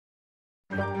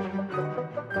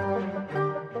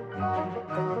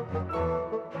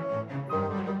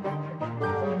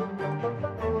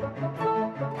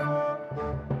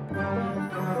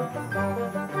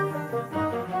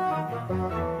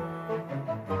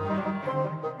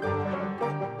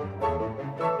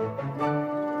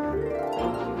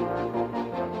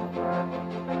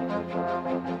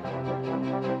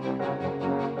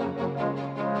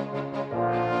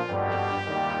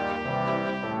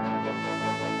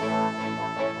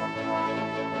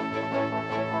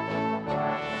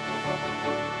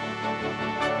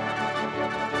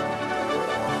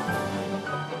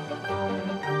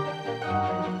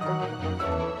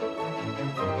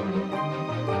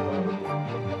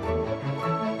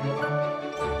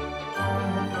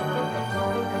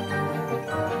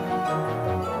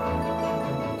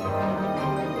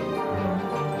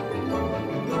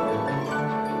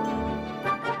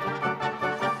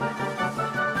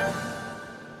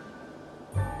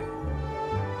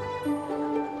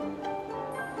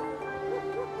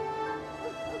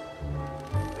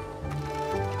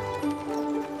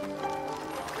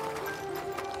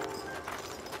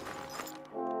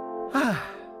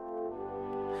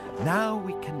Now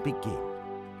we can begin.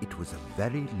 It was a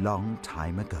very long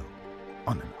time ago,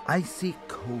 on an icy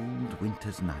cold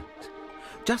winter's night,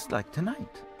 just like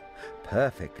tonight,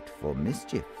 perfect for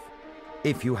mischief,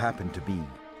 if you happen to be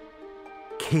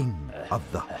King of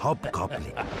the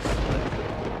Hobgoblins,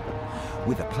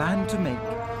 with a plan to make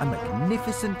a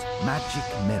magnificent magic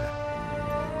mirror.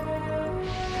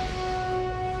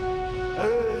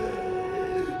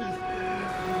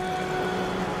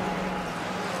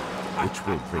 Which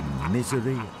will bring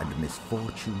misery and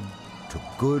misfortune to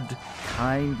good,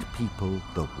 kind people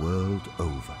the world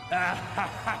over.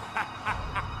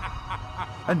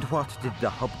 And what did the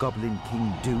Hobgoblin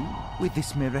King do with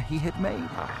this mirror he had made?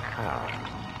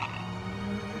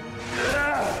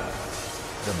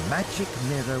 The magic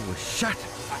mirror was shattered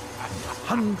into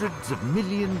hundreds of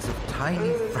millions of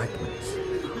tiny fragments.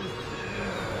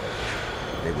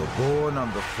 They were born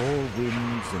on the four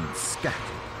winds and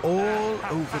scattered all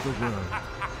over the world,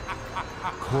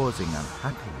 causing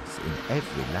unhappiness in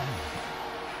every land.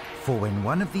 For when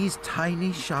one of these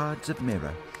tiny shards of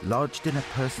mirror lodged in a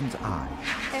person's eye,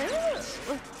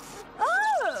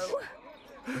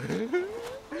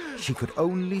 she could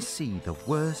only see the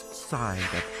worst side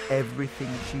of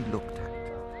everything she looked at.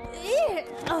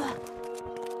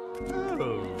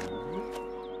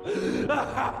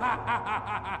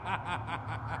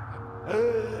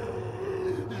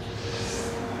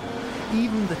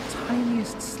 Even the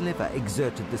tiniest sliver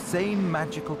exerted the same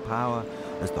magical power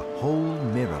as the whole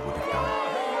mirror would have done.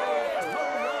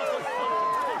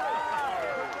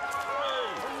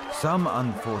 Some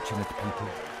unfortunate people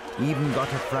even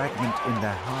got a fragment in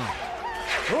their heart.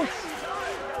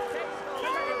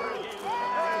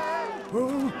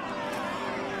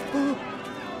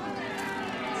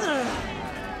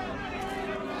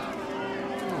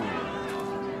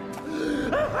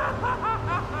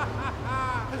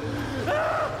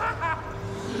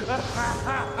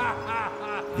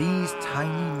 These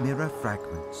tiny mirror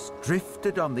fragments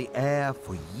drifted on the air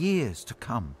for years to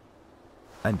come.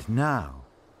 And now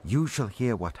you shall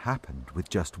hear what happened with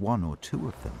just one or two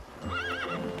of them.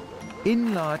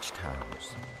 In large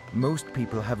towns, most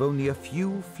people have only a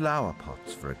few flower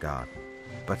pots for a garden.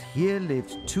 But here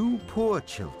lived two poor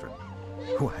children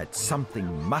who had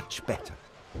something much better.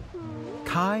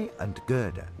 Kai and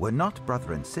Gerda were not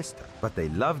brother and sister, but they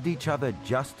loved each other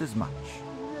just as much.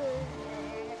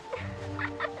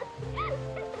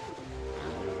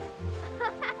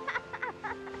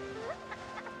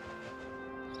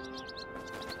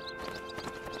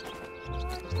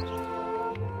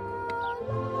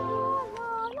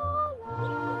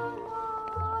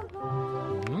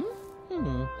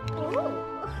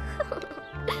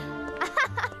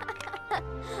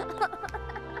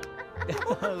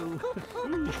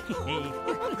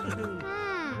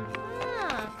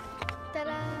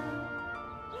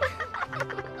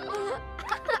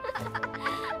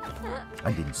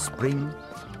 And in spring,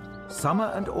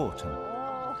 summer and autumn,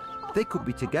 they could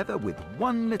be together with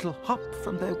one little hop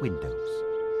from their windows.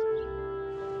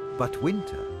 But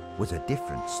winter was a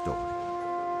different story.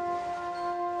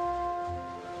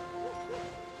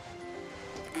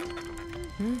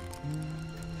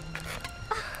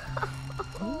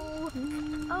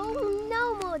 Oh,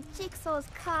 no more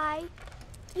jigsaws, Kai.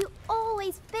 You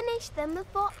always finish them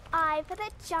before I've had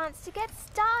a chance to get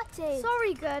started.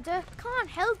 Sorry, Gerda. Can't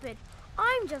help it.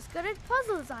 I'm just good at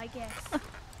puzzles, I guess.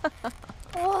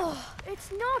 Oh, it's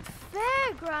not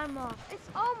fair, Grandma. It's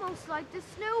almost like the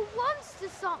snow wants to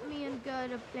stop me and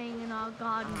Gerda playing in our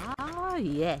garden. Ah,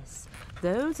 yes.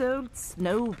 Those old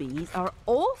snow bees are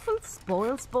awful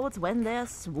spoil sports when they're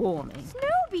swarming. Snow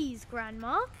bees,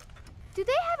 Grandma? Do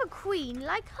they have a queen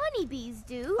like honeybees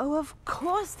do? Oh, of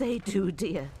course they do,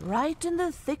 dear. Right in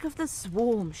the thick of the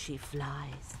swarm she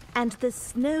flies. And the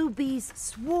snow bees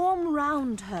swarm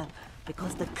round her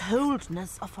because the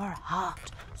coldness of her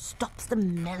heart stops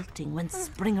them melting when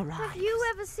spring arrives. Have you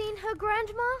ever seen her,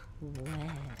 Grandma?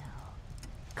 Well,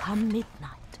 come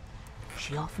midnight,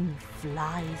 she often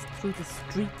flies through the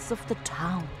streets of the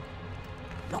town,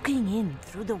 looking in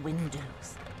through the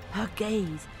windows. Her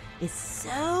gaze is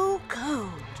so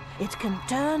cold it can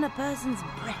turn a person's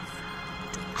breath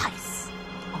to ice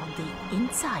on the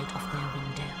inside of their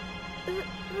window.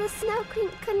 The Snow Queen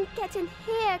couldn't get in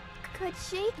here, could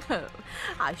she? Oh,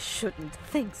 I shouldn't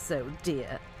think so,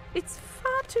 dear. It's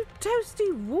far too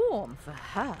toasty warm for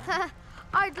her.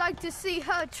 I'd like to see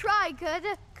her try,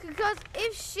 Gerda, because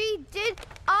if she did,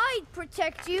 I'd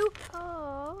protect you.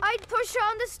 Oh. I'd push her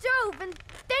on the stove and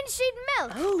then she'd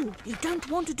melt. Oh, you don't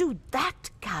want to do that,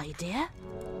 Kai, dear.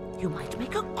 You might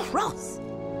make a cross.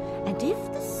 And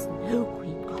if the Snow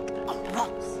Queen got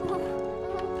cross...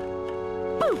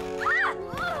 Boom! Huh?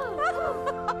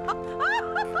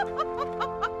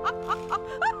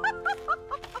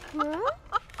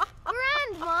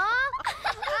 Grandma!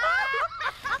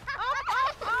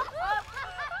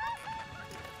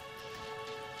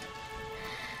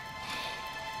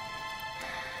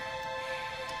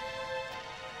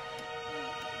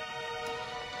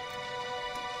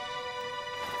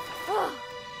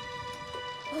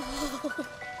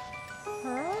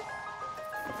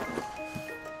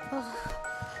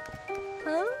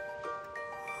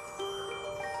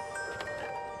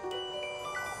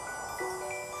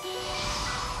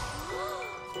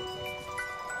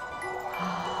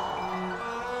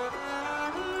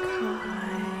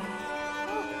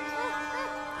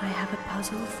 I have a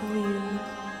puzzle for you.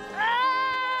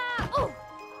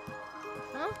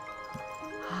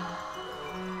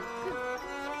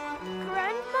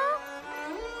 Grandma?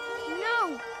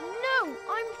 No,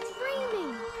 I'm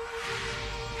dreaming.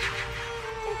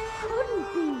 It couldn't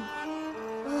be.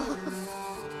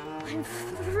 I'm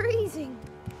freezing.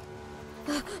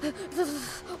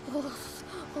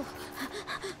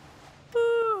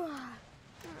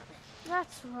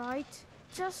 That's right,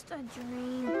 just a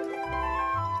dream.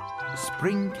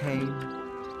 Spring came,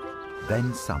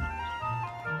 then summer.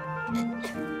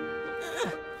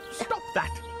 Stop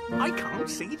that! I can't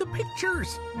see the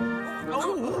pictures.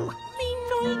 Oh, me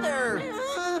neither.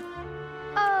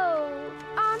 Oh,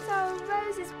 aren't our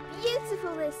roses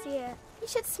beautiful this year? You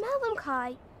should smell them,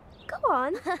 Kai. Go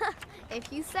on.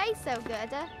 If you say so,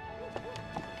 Gerda.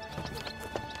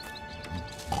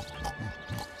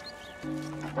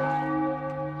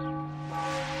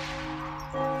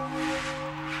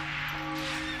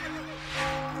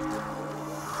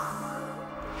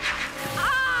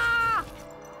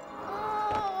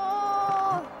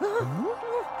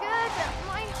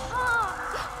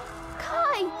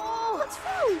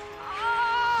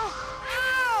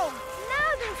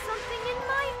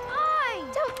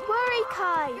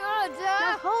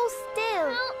 Now hold still.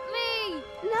 Help me!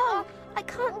 No, I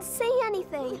can't see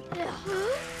anything.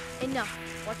 Enough.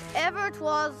 Whatever it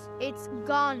was, it's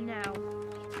gone now.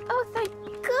 Oh, thank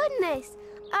goodness.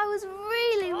 I was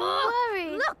really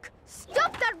worried. Look!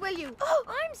 Stop that, will you?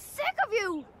 I'm sick of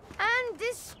you! And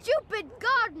this stupid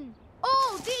garden.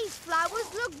 All these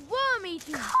flowers look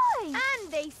worm-eating. Kai!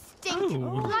 And they stink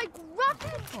like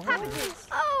rotten cabbages.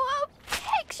 Oh, a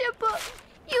picture book.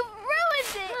 You've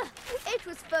ruined it. It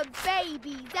was for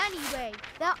babies anyway.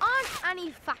 There aren't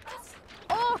any facts,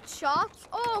 or charts,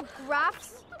 or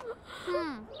graphs.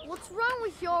 What's wrong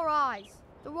with your eyes?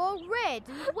 They're all red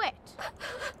and wet.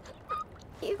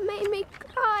 You've made me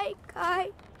cry,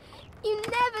 Kai. You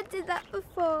never did that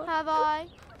before. Have I?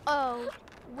 Oh,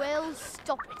 well,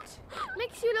 stop it.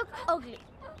 Makes you look ugly.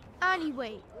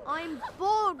 Anyway, I'm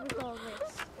bored with all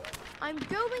this. I'm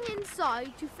going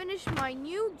inside to finish my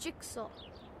new jigsaw.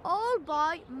 All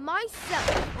by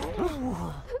myself.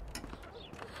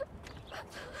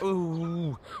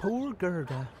 Oh, poor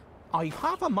Gerda. I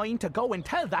have a mind to go and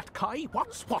tell that Kai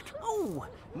what's what. Oh,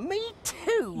 me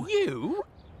too. You?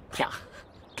 Yeah.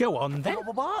 Go on then.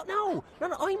 What? No,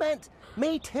 I meant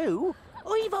me too.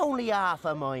 I've only half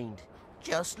a mind.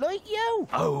 Just like you.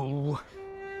 Oh.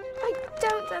 I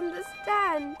don't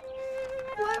understand.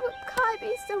 Why would Kai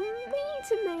be so mean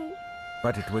to me?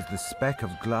 But it was the speck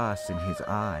of glass in his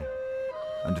eye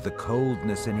and the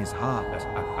coldness in his heart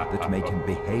that made him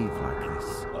behave like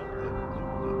this.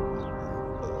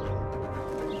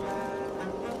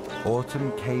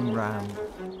 Autumn came round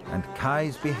and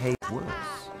Kai's behaved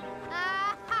worse.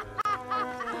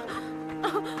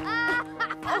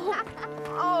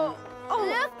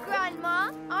 Look,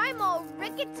 Grandma, I'm all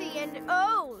rickety and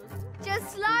old,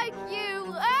 just like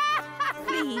you.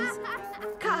 Please,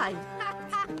 Kai,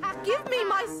 give me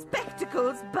my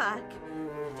spectacles back.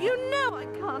 You know I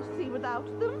can't see without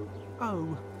them.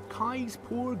 Oh, Kai's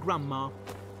poor grandma.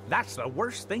 That's the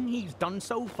worst thing he's done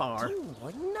so far. Oh,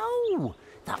 I know.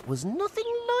 That was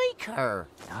nothing like her.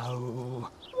 No.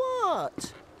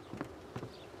 What?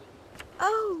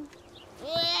 Oh.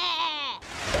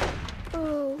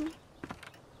 Oh.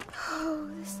 Oh,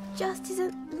 this just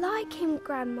isn't like him,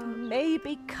 Grandma.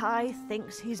 Maybe Kai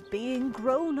thinks he's being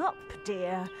grown up,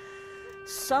 dear.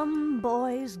 Some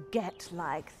boys get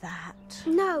like that.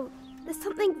 No, there's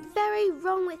something very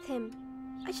wrong with him.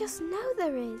 I just know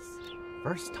there is.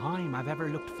 First time I've ever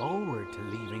looked forward to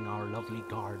leaving our lovely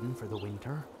garden for the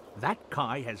winter. That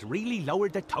Kai has really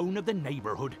lowered the tone of the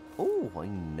neighborhood. Oh, I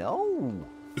know.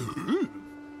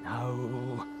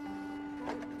 No.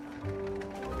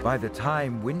 By the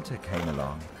time winter came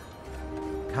along,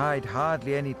 Kai'd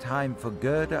hardly any time for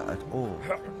Gerda at all.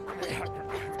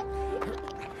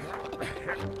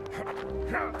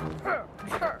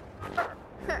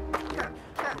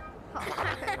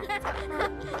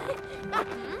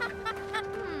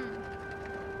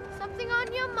 Something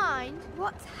on your mind?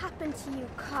 What's happened to you,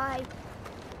 Kai?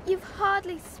 You've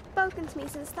hardly spoken to me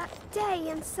since that day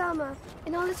in summer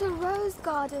in our little rose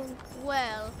garden.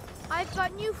 Well, I've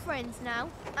got new friends now,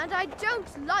 and I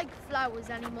don't like flowers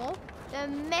anymore. They're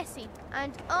messy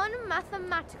and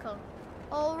unmathematical.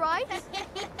 All right?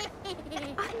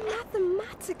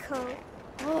 Unmathematical.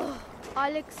 Oh,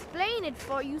 I'll explain it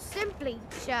for you simply,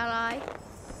 shall I?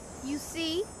 You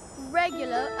see,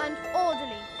 regular and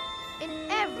orderly, in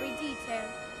every detail.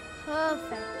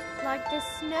 Perfect, like the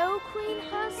Snow Queen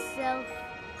herself.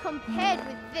 Compared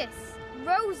with this,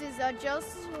 roses are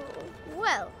just,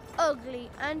 well, ugly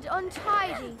and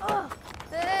untidy.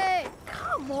 Hey,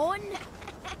 come on.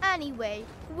 Anyway,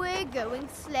 we're going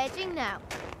sledging now,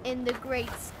 in the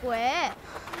Great Square.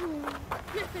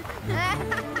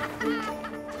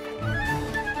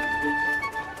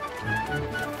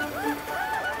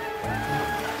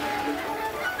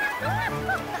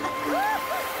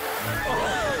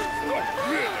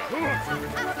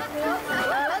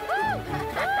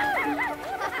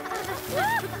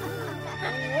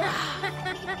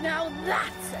 Now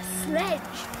that's a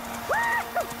sledge.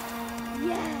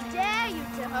 Yeah, dare you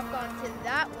to hook onto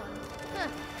that one.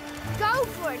 Go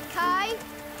for it, Kai.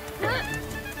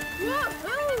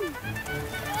 Woohoo!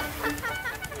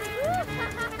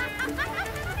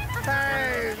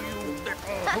 Hey, you little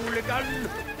hooligan!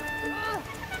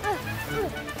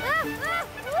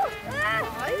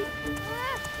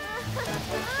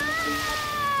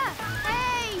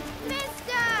 Hey,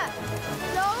 mister!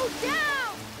 Slow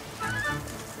down!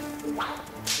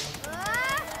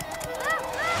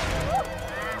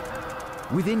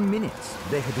 Within minutes,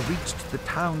 they had reached the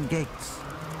town gates.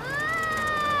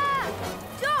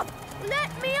 Stop!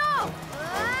 Let me off!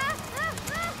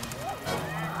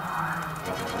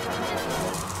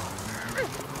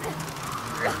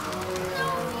 No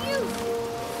use!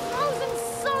 Frozen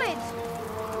solid!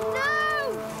 No!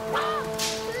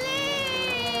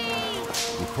 Please!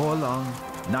 Before long,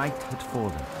 night had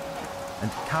fallen,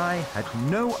 and Kai had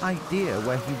no idea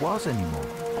where he was anymore.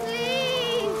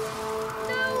 Please!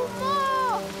 No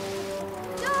more!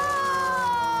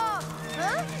 Stop!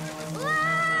 Huh?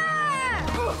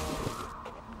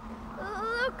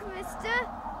 Look, mister.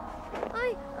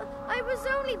 I was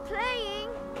only playing.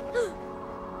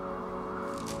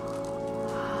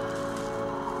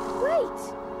 Wait!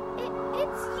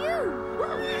 It's you!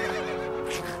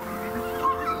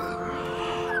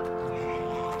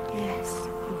 Yes,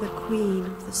 the Queen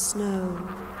of the Snow.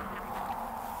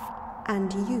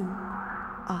 And you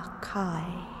are Kai.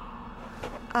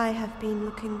 I have been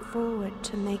looking forward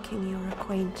to making your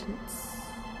acquaintance,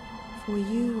 for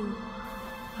you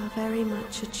are very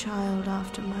much a child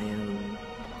after my own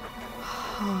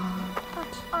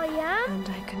heart. I am? And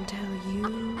I can tell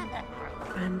you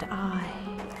and I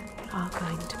are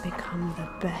going to become the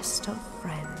best of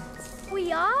friends.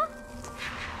 We are?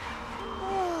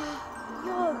 Oh,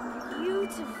 you're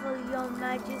beautiful, Your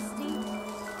Majesty.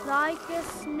 Like a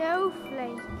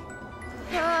snowflake.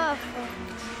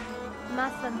 Perfect.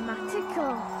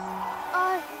 Mathematical.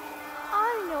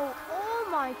 I know all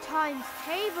my times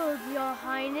tables, Your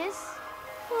Highness.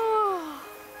 Oh,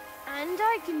 and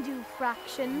I can do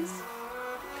fractions.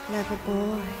 Clever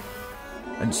boy.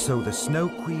 And so the Snow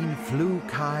Queen flew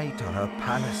Kai to her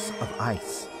palace of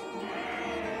ice.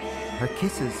 Her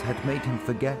kisses had made him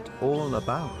forget all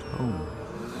about home.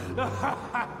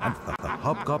 and the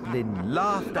hobgoblin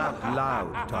laughed out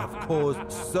loud to have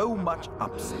caused so much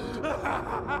upset.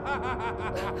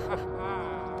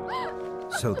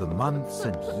 So the months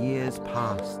and years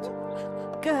passed.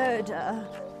 Gerda,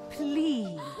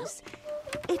 please.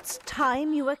 It's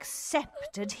time you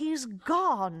accepted he's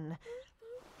gone.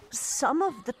 Some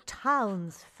of the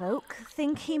townsfolk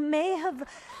think he may have,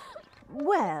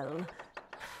 well,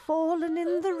 fallen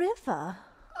in the river.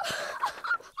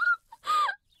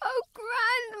 Oh,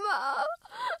 Grandma!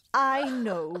 I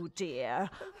know, dear.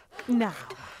 Now,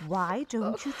 why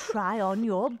don't you try on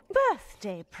your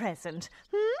birthday present?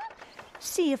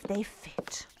 See if they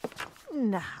fit.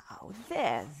 Now,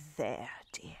 there, dear.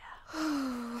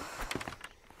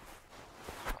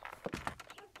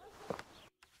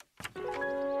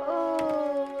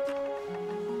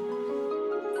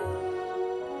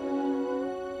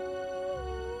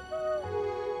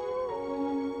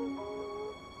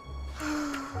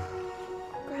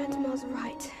 Grandma's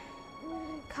right.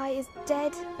 Kai is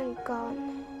dead and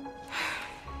gone.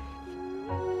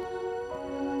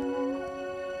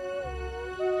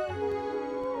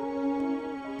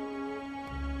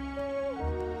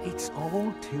 It's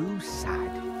all too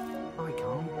sad. I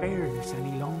can't bear this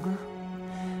any longer.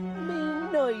 Me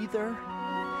neither.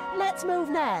 Let's move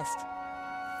nest.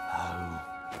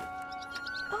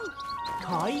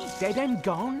 Kai, dead and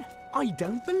gone? I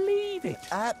don't believe it.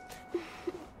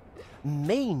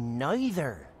 Me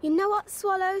neither. You know what,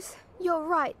 Swallows? You're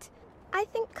right. I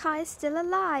think Kai is still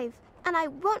alive, and I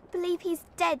won't believe he's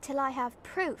dead till I have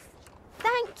proof.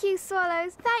 Thank you,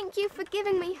 Swallows. Thank you for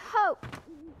giving me hope.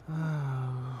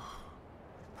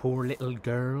 Poor little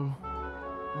girl.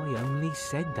 I only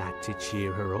said that to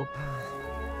cheer her up.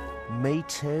 Me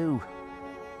too.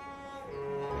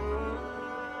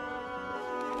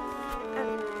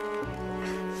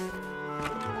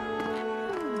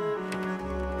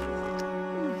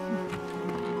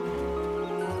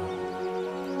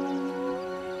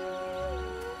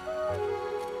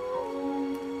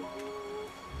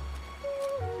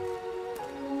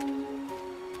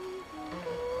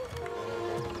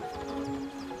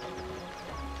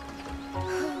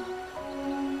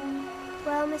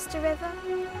 Well, Mr. River,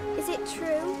 is it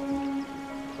true?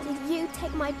 Did you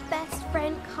take my best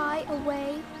friend Kai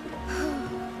away?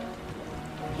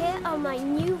 Here are my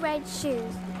new red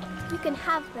shoes. You can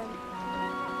have them.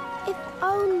 If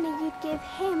only you'd give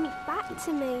him back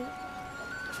to me.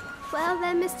 Well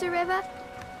then, Mr. River,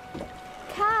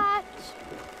 catch!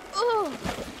 Oh!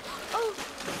 Oh!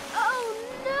 Oh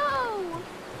no!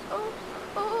 Oh!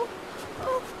 Oh!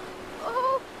 Oh!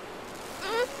 Oh!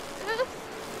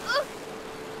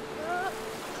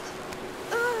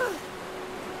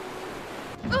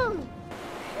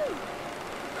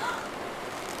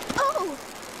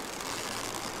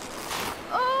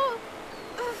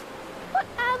 What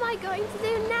am I going to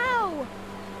do now?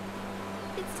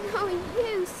 It's no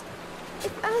use.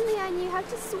 If only I knew how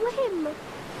to swim.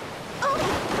 Oh!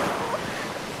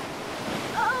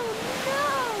 Oh no!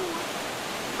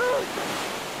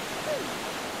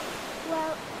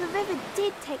 Well, the river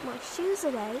did take my shoes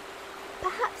away.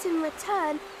 Perhaps in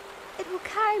return, it will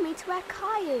carry me to where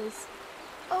Kai is.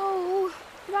 Oh,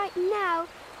 right now,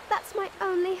 that's my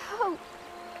only hope.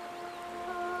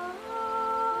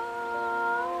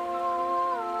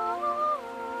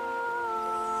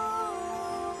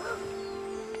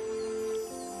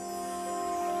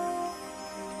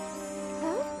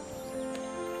 Huh?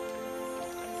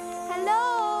 Hello?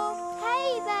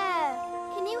 Hey there!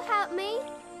 Can you help me?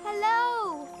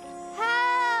 Hello?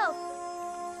 Help!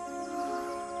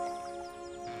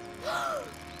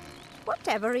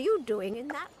 Whatever are you doing in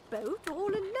that boat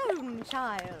all alone,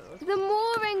 child? The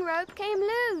mooring rope came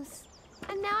loose,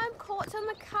 and now I'm caught on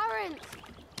the current.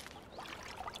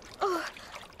 Oh.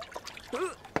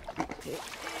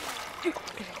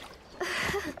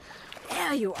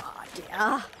 There you are,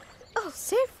 dear. Oh,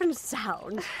 safe and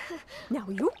sound. Now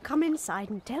you come inside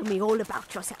and tell me all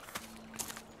about yourself.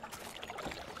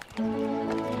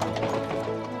 Please.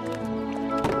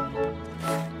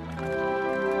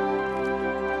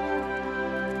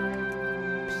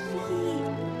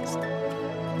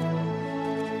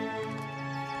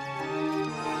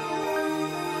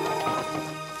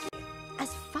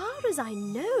 As far as I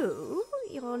know,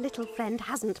 your little friend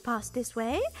hasn't passed this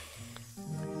way.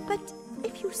 But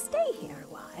if you stay here a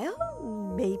while,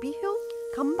 maybe he'll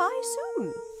come by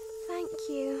soon. Thank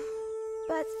you.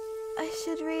 But I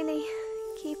should really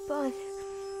keep on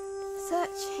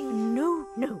searching. No,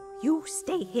 you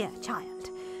stay here, child.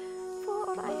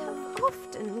 For I have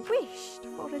often wished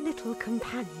for a little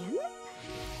companion,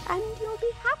 and you'll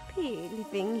be happy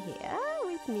living here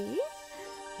with me.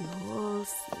 You'll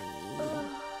see.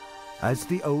 As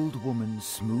the old woman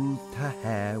smoothed her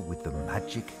hair with the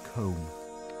magic comb,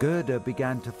 Gerda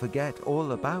began to forget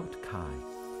all about Kai.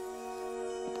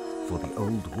 For the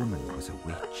old woman was a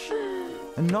witch,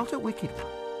 and not a wicked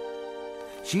one.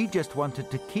 She just wanted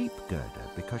to keep Gerda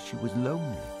because she was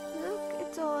lonely. Look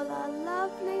at all our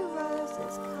lovely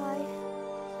roses, Kai.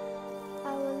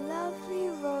 Our lovely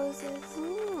roses.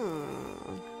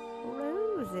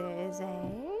 Roses, eh?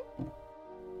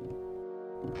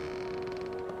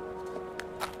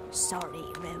 Sorry,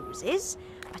 Roses,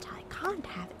 but I can't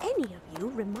have any of you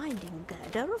reminding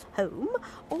Gerda of home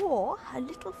or her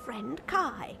little friend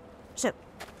Kai. So,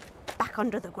 back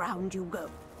under the ground you go.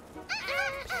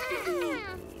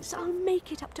 Please, I'll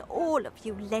make it up to all of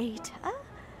you later.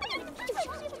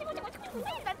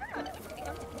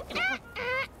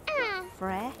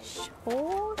 Fresh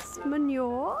horse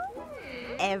manure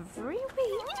every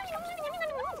week.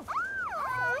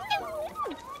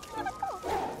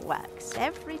 Works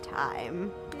every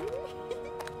time.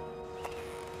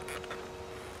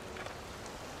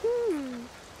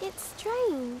 It's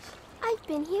strange. I've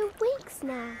been here weeks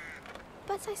now,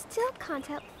 but I still can't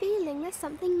help feeling there's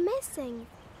something missing.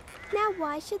 Now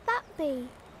why should that be?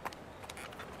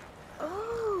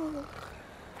 Oh,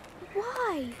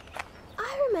 why?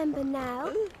 I remember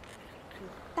now.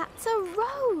 That's a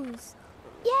rose.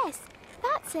 Yes,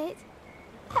 that's it.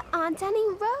 There aren't any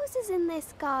roses in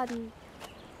this garden.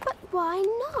 But why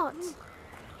not?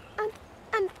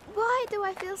 And why do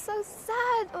I feel so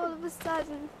sad all of a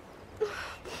sudden?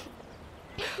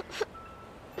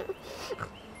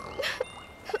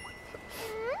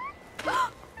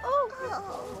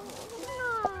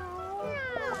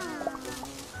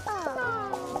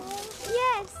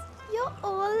 Yes, you're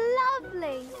all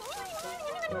lovely.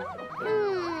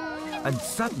 And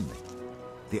suddenly,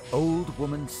 the old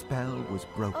woman's spell was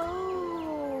broken.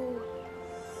 Oh.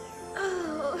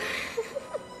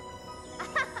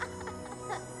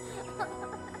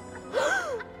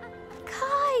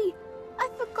 Kai! I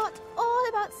forgot all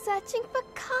about searching for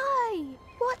Kai.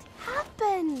 What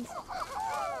happened?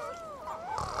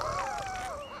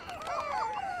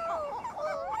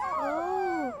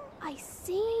 Oh, I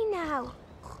see now.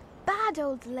 Bad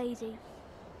old lady.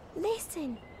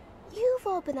 Listen, you've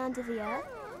all been under the earth.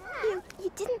 You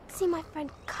didn't see my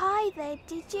friend Kai there,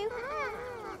 did you?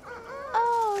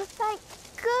 Oh, thank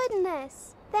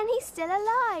goodness. Then he's still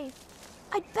alive.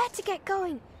 I'd better get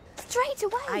going. Straight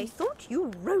away. I thought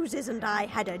you Roses and I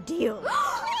had a deal.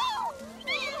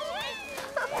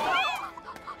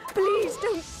 Please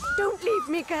don't leave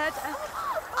me, Gerda.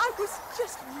 I was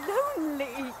just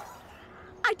lonely.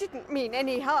 I didn't mean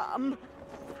any harm.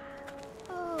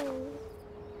 Oh.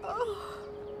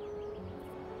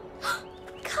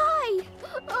 Kai!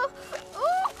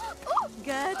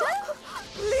 Gerda,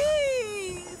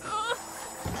 please.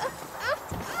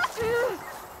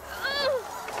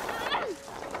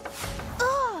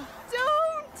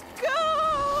 Don't go!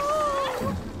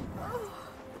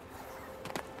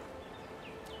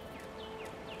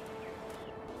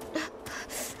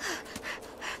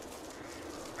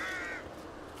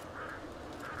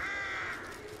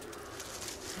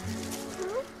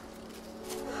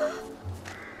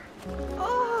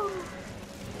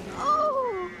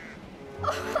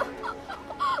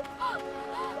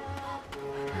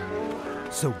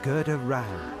 So Gerda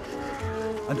ran,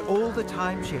 and all the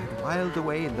time she had whiled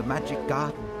away in the magic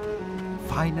garden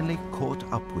finally caught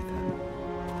up with her.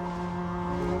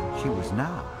 She was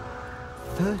now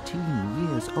 13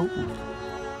 years old.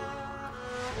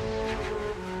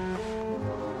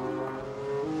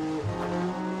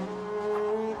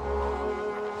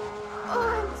 Oh,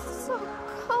 I'm so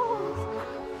cold.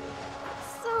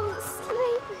 So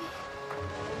sleepy.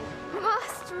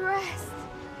 Must rest.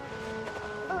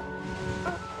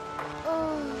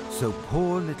 So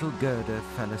poor little Gerda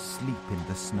fell asleep in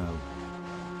the snow.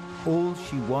 All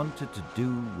she wanted to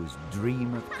do was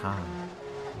dream of Kai.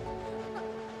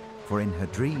 For in her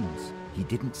dreams, he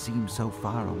didn't seem so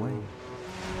far away.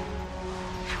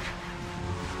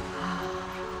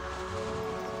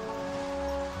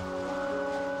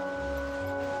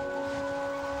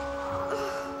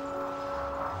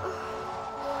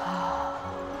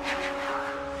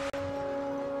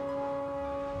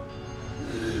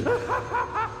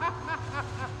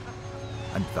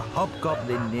 And the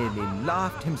hobgoblin nearly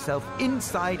laughed himself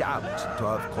inside out to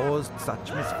have caused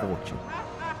such misfortune.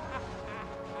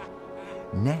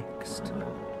 Next,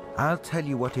 I'll tell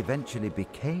you what eventually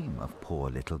became of poor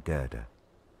little Gerda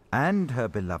and her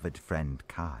beloved friend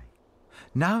Kai.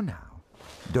 Now,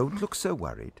 don't look so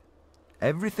worried.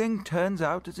 Everything turns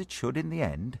out as it should in the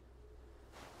end.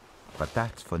 But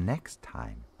that's for next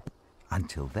time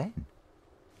Until then.